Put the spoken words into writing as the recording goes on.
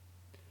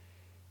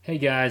Hey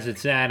guys,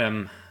 it's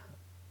Adam.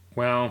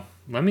 Well,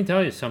 let me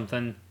tell you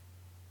something.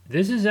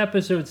 This is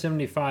episode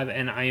 75,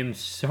 and I am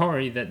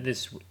sorry that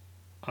this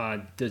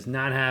does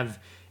not have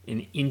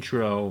an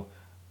intro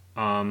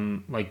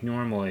like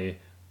normally,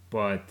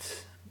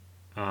 but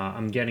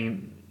I'm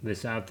getting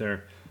this out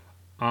there.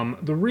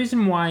 The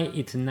reason why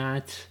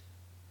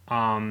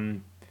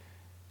um,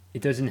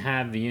 it doesn't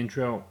have the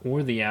intro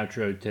or the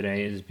outro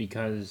today is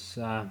because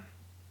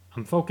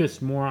I'm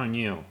focused more on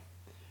you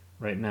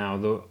right now.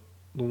 The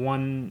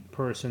one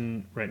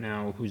person right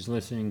now who's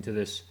listening to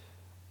this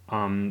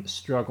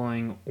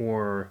struggling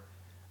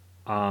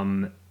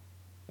um,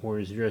 or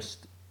is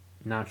just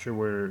not sure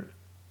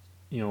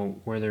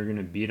where they're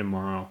gonna be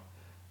tomorrow.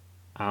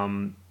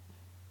 Um,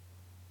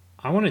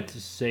 I wanted to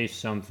say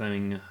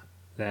something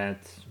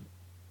that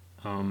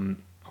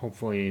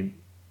hopefully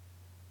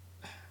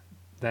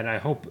that I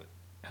hope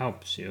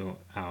helps you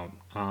out.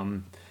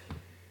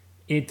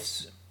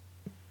 It's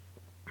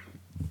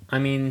I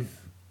mean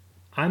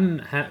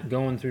I'm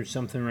going through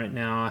something right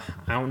now.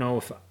 I don't know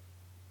if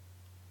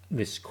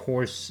this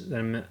course that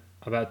I'm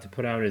about to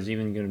put out is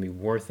even going to be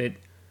worth it.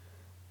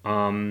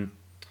 Um,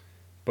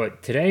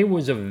 but today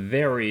was a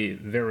very,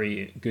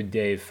 very good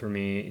day for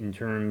me in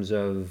terms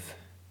of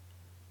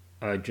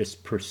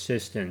just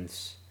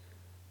persistence.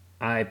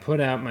 I put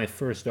out my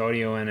first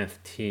audio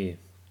NFT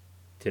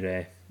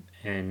today,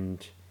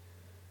 and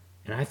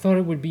I thought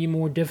it would be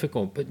more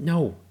difficult, but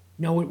no,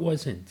 it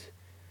wasn't.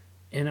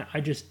 And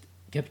I just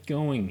kept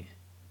going,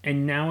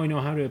 and now I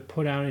know how to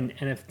put out an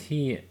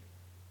NFT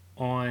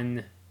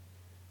on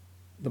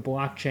the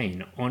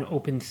blockchain on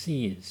open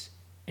seas,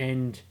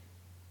 and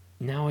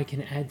now I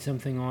can add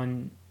something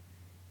on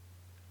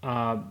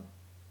uh,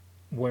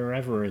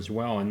 wherever as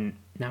well, and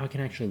now I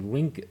can actually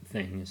link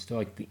things to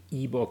like the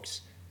ebooks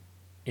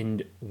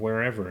and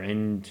wherever,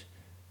 and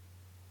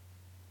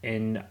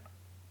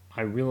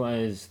I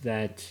realized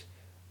that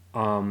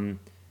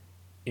um,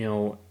 you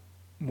know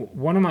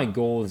one of my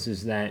goals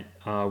is that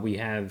we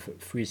have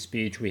free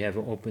speech, we have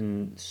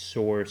open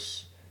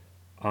source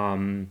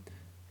um,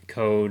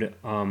 code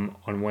on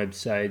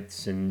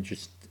websites, and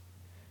just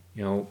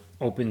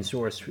open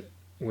source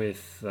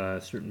with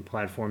certain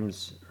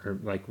platforms, or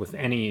like with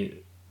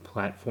any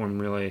platform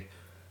really.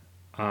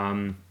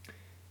 um,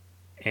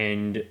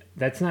 and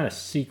that's not a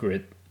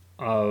secret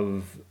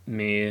of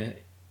me.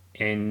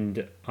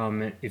 And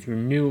if you're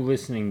new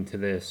listening to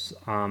this,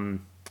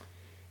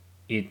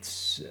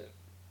 it's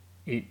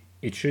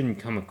it shouldn't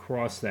come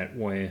across that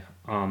way.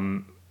 I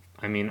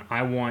mean,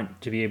 I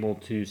want to be able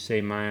to say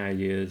my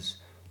ideas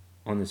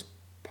on this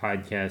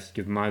podcast,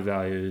 give my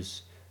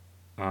values,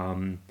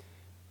 um,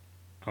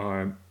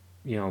 or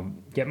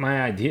get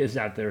my ideas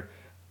out there.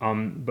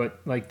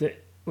 But like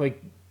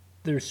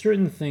there's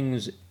certain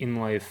things in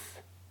life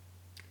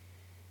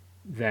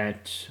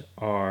that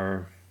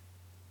are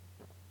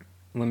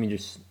let me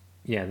just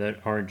that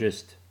are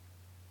just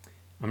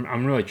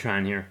I'm really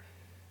trying here.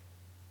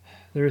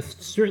 There are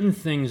certain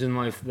things in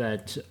life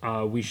that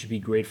we should be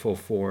grateful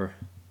for,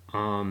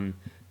 um,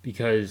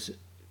 because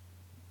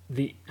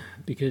the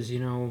because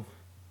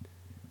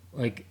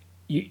like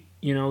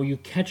you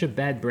catch a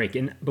bad break,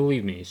 and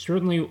believe me,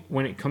 certainly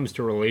when it comes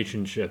to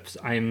relationships,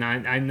 I'm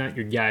not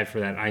your guy for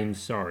that. I'm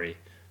sorry.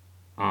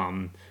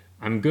 um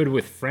I'm good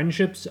with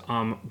friendships.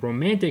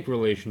 Romantic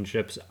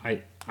relationships,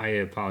 I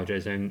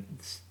apologize.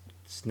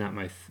 It's not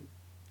my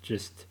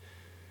just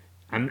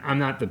I'm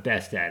not the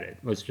best at it,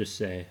 let's just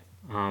say.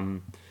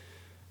 um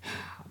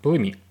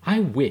Believe me, I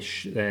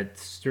wish that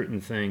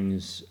certain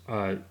things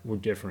were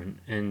different,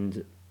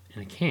 and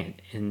I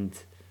can't. And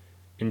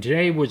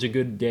today was a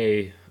good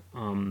day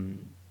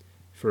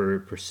for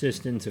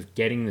persistence of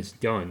getting this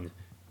done.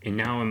 And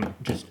now I'm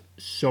just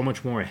so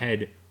much more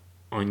ahead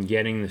on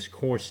getting this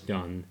course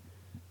done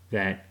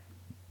that,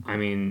 I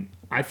mean,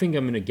 I think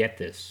I'm going to get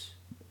this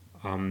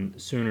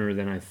sooner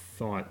than I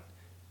thought,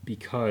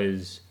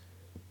 because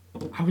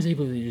I was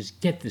able to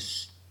just get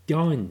this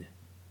done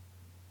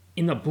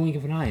in the blink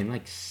of an eye, and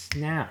like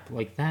snap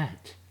like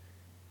that.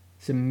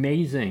 It's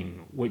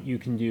amazing what you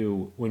can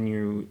do when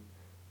you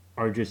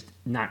are just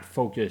not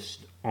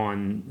focused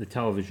on the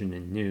television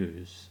and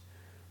news.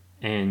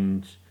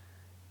 And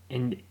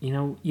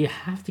you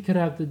have to cut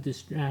out the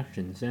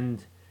distractions.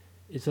 And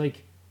it's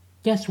like,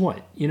 guess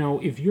what?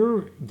 If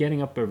you're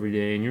getting up every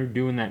day and you're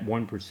doing that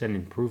 1%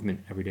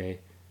 improvement every day,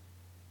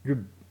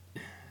 you're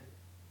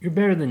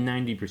better than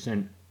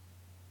 90%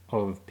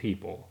 of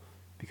people,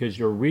 because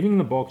you're reading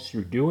the books,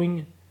 you're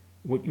doing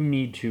what you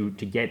need to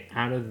get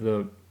out of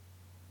the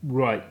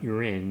rut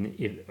you're in.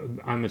 If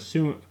I'm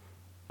assuming,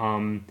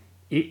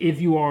 if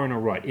you are in a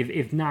rut,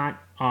 if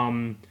not,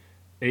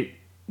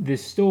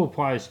 this still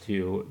applies to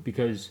you,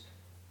 because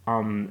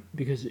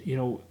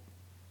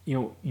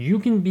you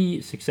can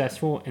be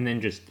successful and then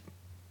just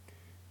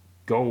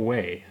go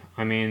away.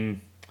 I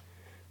mean,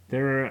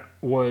 there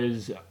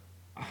was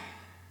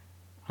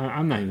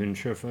I'm not even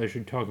sure if I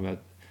should talk about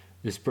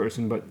this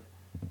person, but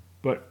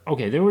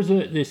okay, there was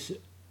this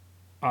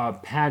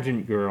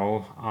pageant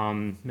girl.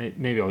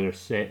 Maybe I'll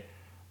just say,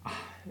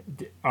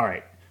 all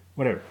right,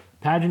 whatever.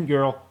 pageant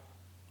girl,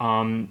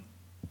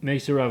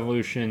 makes a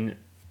revolution.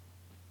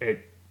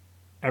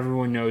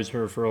 Everyone knows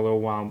her for a little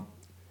while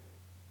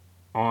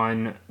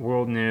on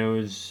world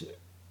news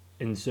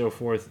and so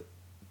forth.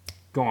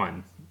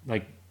 Gone.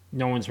 Like,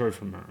 no one's heard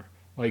from her.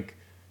 Like,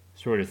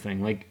 sort of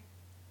thing. Like,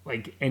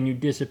 and you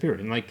disappeared.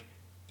 And like,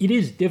 it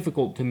is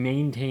difficult to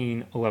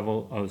maintain a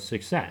level of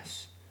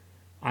success.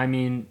 I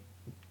mean,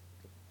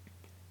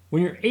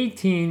 when you're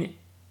 18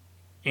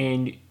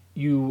 and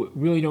you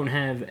really don't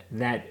have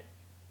that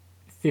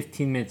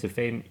 15 minutes of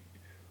fame,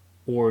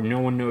 or no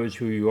one knows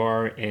who you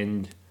are,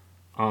 and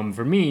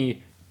for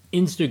me,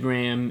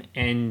 Instagram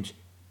and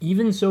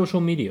even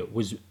social media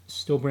was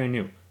still brand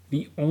new.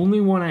 The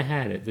only one I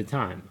had at the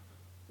time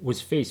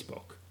was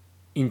Facebook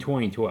in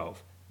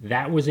 2012.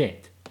 That was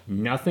it.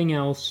 Nothing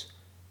else,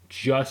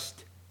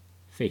 just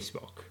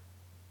Facebook.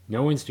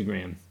 No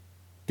Instagram.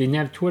 Didn't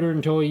have Twitter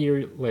until a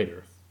year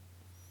later.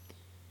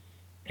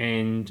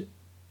 And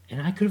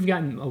I could have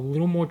gotten a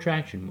little more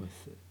traction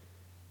with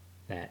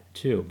that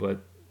too, but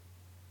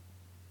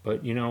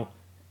you know,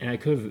 and I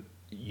could have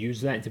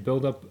used that to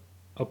build up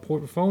a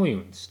portfolio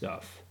and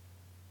stuff.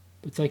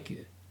 But it's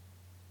like,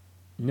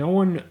 no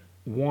one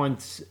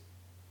wants,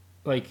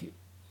 like,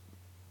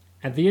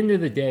 at the end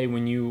of the day,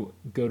 when you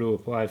go to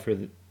apply for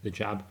the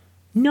job,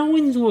 no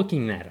one's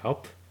looking that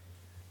up.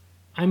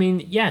 I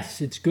mean,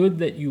 yes, it's good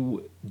that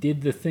you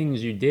did the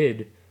things you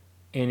did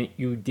and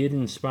you did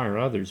inspire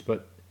others,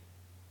 but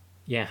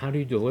yeah, how do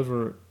you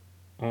deliver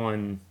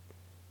on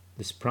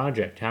this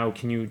project? How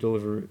can you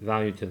deliver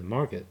value to the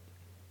market?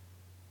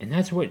 And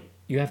that's what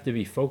you have to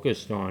be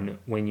focused on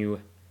when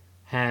you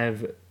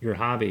have your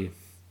hobby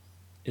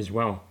as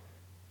well.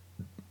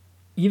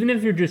 Even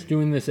if you're just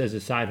doing this as a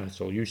side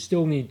hustle, you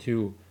still need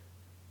to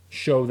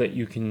show that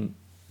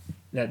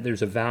that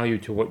there's a value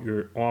to what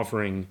you're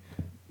offering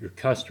your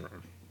customer.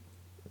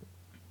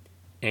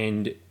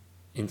 And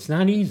it's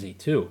not easy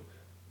too.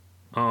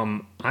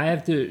 I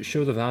have to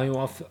show the value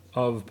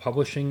of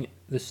publishing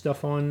this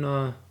stuff on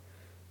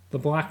the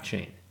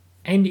blockchain.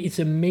 And it's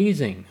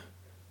amazing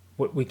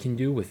what we can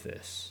do with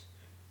this.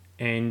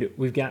 And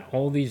we've got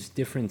all these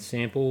different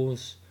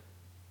samples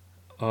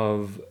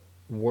of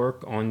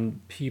work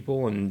on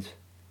people, and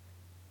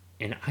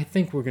I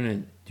think we're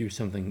going to do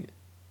something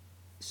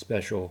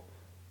special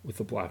with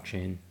the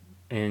blockchain.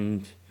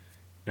 And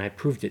I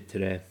proved it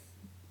today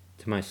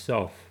to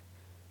myself.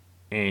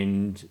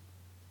 And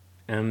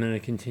I'm going to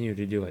continue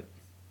to do it.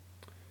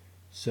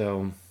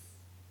 So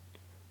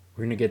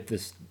we're going to get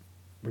this.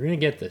 We're going to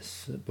get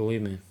this,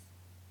 believe me.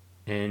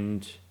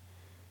 And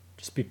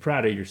just be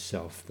proud of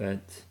yourself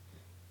that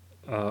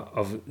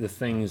of the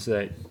things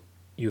that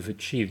you've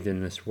achieved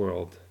in this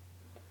world,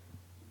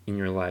 in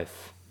your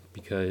life.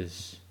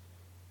 Because,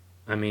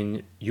 I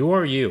mean, you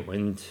are you.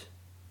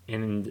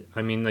 And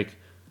I mean, like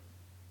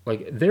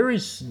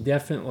there's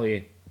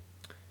definitely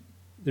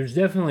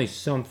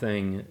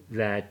something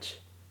that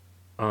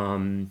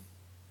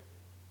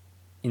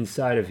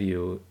inside of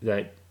you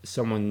that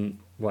someone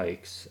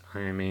likes.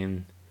 I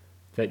mean,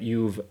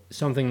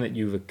 something that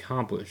you've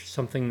accomplished,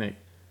 something that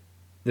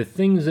the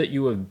things that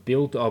you have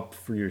built up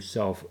for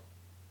yourself,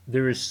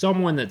 there is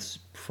someone that's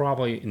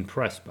probably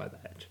impressed by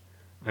that.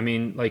 I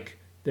mean, like,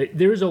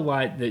 there's a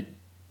lot that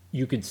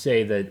you could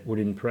say that would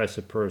impress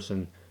a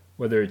person,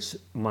 whether it's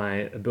my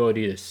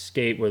ability to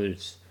skate, whether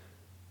it's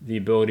the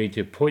ability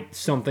to put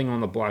something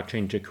on the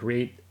blockchain, to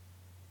create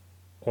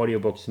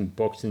audiobooks and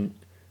books, and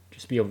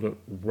just be able to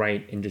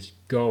write and just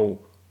go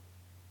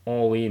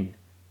all in,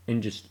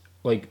 and just,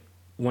 like,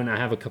 when I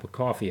have a cup of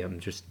coffee, I'm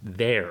just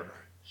there,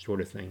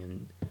 sort of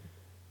thing.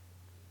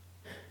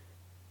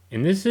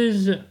 And this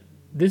is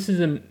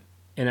an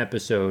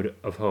episode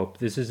of hope.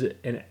 This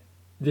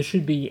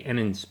should be an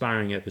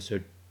inspiring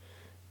episode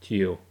to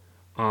you.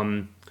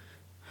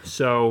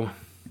 So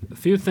a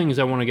few things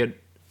I want to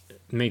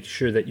make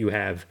sure that you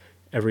have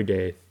every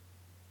day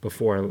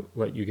before I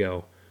let you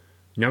go.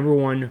 Number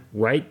one,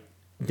 write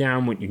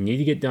down what you need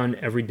to get done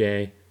every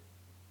day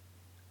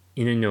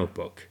in a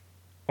notebook.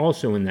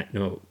 Also in that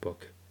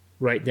notebook,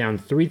 write down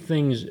 3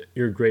 things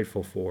you're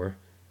grateful for,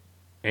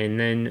 and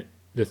then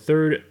the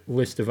third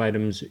list of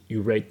items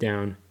you write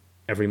down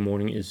every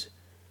morning is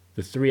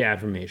the 3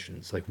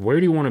 affirmations. Like,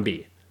 where do you want to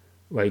be?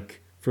 Like,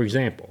 for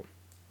example,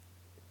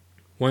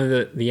 one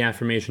of the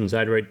affirmations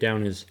I'd write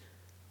down is,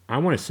 I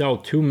want to sell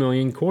 2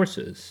 million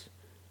courses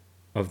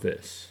of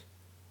this,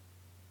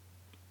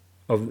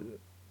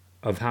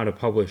 of how to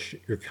publish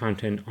your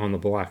content on the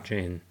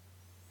blockchain.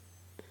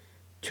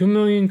 2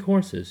 million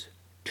courses.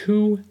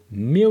 2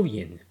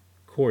 million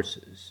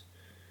courses.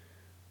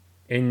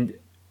 And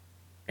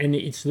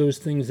it's those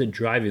things that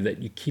drive you,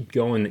 that you keep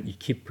going, that you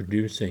keep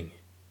producing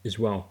as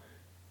well.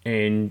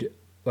 And,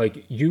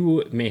 like,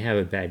 you may have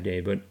a bad day,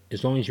 but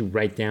as long as you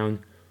write down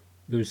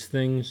those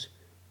things,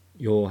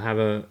 you'll have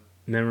a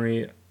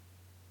memory.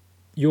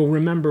 You'll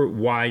remember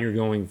why you're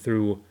going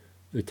through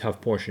the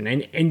tough portion.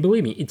 And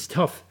believe me, it's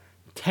tough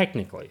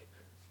technically.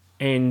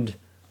 And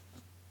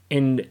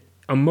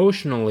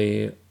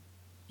emotionally,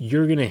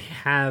 you're going to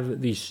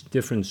have these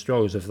different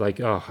struggles of,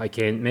 like, oh, I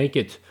can't make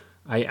it.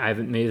 I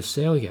haven't made a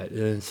sale yet.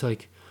 And it's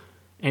like,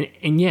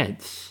 and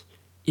yet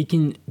it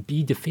can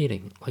be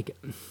defeating. Like,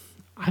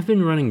 I've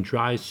been running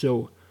dry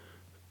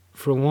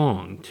for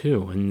long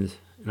too, and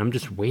I'm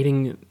just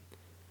waiting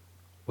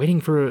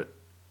for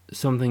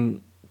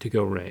something to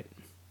go right,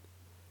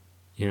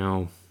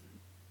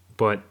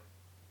 but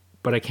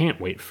I can't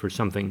wait for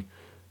something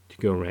to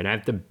go right. I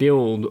have to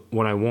build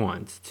what I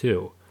want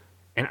too,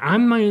 and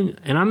I'm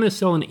gonna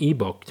sell an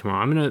ebook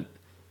tomorrow. I'm gonna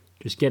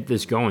just get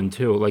this going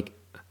too. Like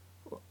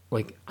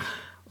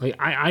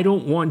I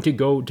don't want to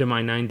go to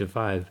my 9 to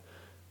 5,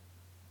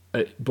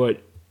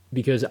 but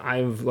because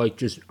I'm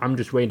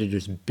just waiting to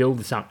just build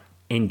this out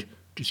and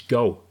just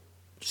go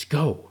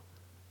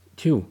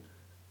too,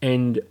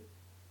 and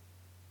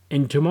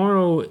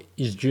tomorrow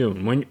is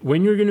June.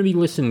 When you're gonna be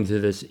listening to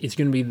this, it's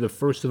gonna be the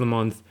first of the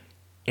month,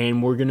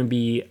 and we're gonna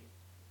be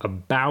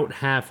about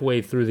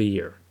halfway through the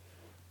year.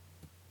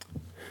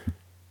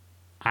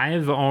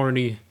 I've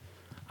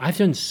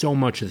done so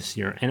much this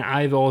year, and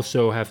I've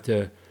also have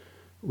to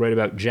write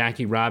about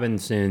Jackie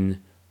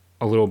Robinson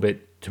a little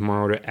bit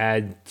tomorrow to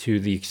add to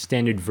the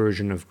extended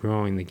version of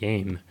Growing the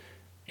Game.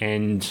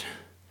 And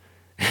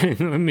let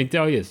me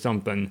tell you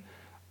something.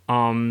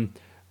 I'm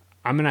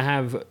gonna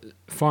have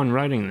fun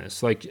writing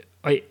this. Like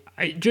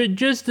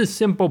just a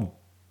simple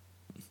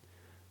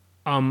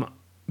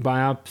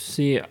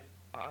biopsy,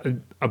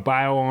 a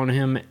bio on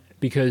him,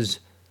 because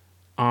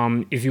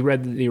if you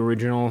read the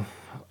original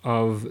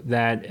of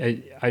that,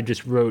 I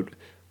just wrote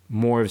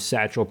more of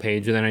Satchel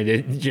Paige than I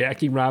did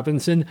Jackie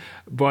Robinson,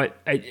 but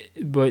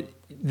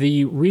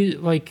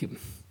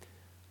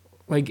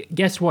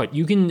guess what?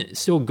 You can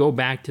still go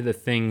back to the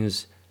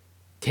things,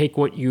 take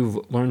what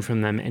you've learned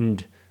from them,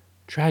 and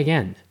try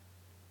again.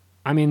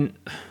 I mean,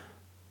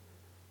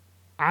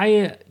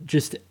 I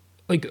just,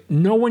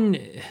 no one,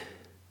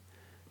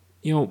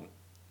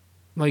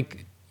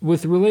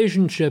 with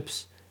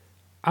relationships,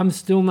 I'm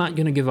still not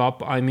going to give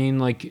up. I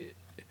mean,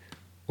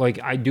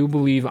 I do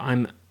believe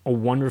I'm a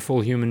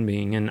wonderful human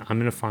being, and I'm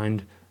going to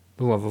find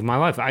the love of my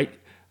life. I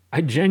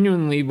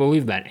genuinely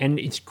believe that. And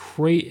it's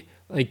great.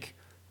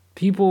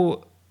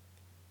 People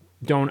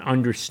don't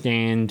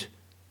understand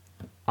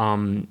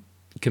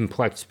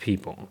complex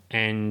people.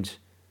 And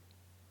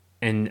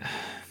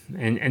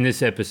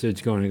this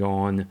episode's going to go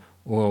on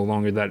a little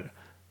longer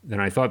than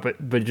I thought,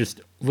 but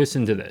just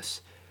listen to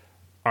this.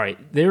 All right,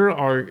 there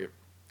are,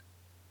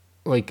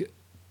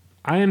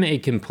 I am a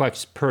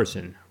complex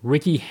person.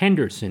 Ricky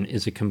Henderson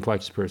is a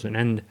complex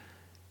person.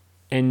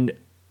 And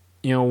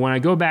when I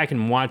go back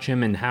and watch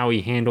him and how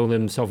he handled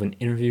himself in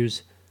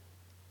interviews,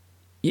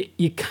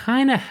 you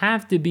kind of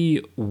have to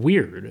be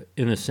weird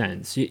in a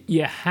sense.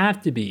 You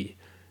have to be,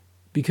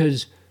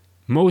 because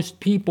most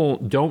people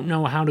don't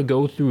know how to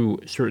go through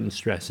certain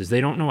stresses.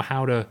 They don't know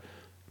how to,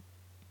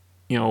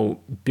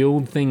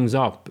 build things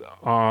up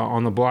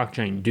on the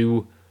blockchain,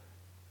 build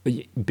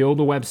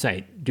a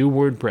website, do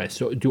WordPress,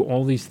 so do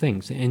all these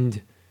things.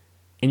 And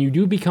you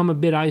do become a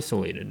bit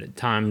isolated at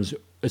times,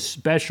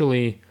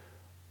 especially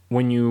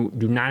when you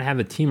do not have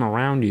a team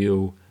around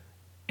you,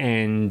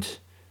 and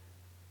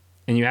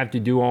you have to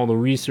do all the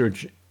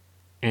research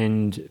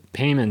and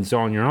payments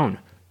on your own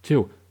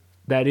too.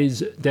 That is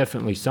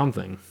definitely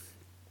something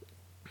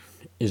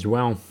as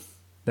well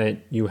that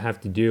you have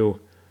to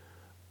do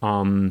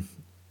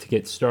to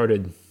get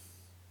started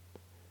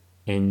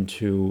and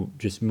to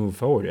just move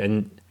forward.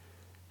 And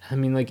I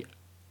mean,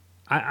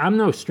 I'm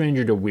no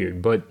stranger to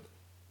weird, but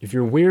if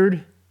you're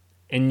weird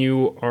and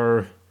you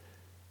are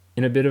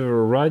in a bit of a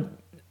rut,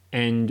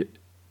 and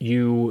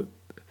you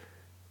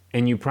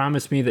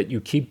promise me that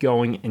you keep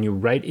going and you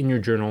write in your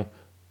journal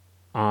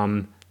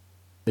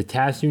the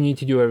tasks you need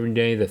to do every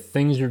day, the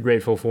things you're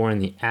grateful for,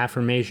 and the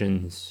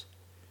affirmations,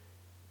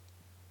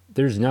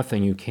 there's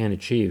nothing you can't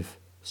achieve.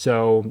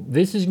 So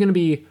this is going to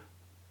be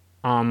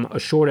a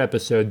short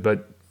episode,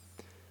 but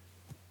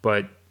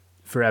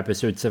for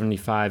episode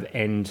 75,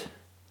 and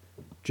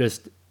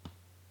just,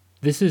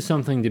 this is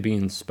something to be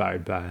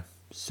inspired by.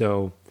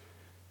 So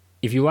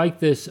if you like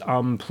this,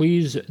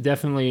 please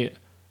definitely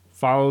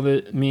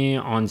follow me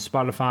on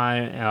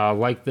Spotify,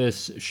 like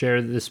this,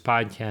 share this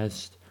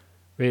podcast,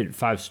 rate it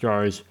 5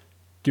 stars,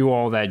 do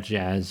all that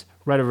jazz,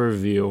 write a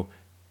review,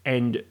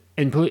 and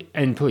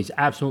please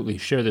absolutely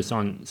share this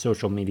on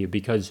social media,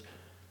 because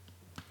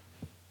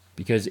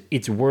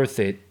it's worth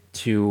it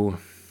to,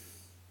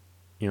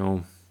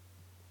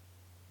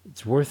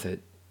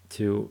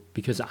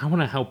 because I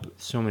want to help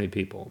so many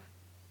people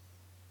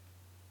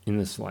in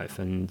this life,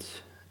 and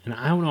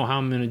I don't know how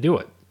I'm going to do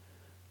it,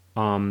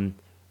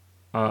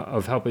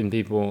 of helping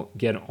people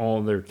get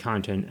all their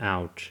content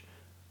out,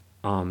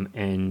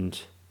 and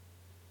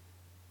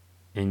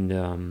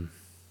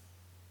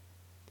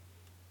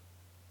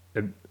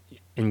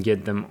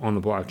get them on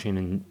the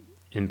blockchain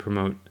and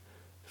promote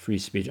free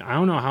speech. I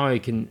don't know how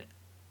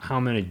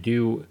I'm going to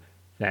do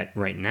that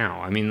right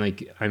now. I'm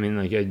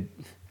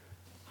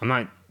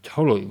not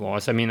totally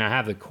lost. I mean, I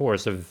have the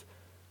course I've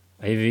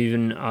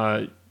even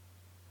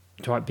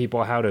taught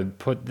people how to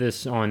put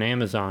this on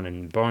Amazon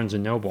and Barnes &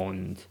 Noble,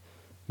 and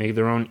make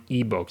their own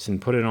ebooks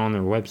and put it on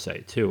their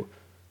website too.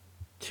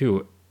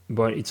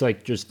 But it's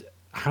like, just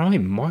how do I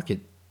market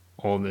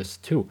all this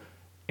too?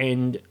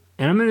 And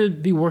I'm going to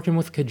be working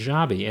with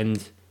Kajabi,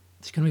 and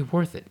it's going to be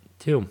worth it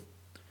too.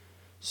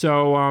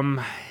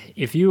 So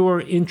if you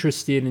are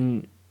interested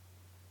in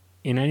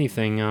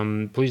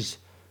anything, please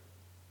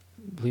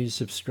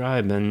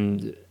subscribe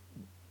and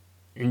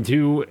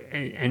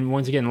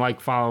once again,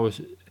 like, follow,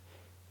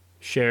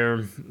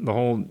 share, the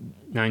whole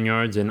 9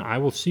 yards, and I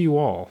will see you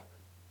all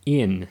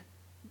in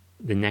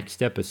the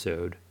next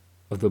episode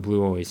of the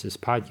Blue Oasis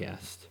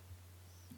Podcast.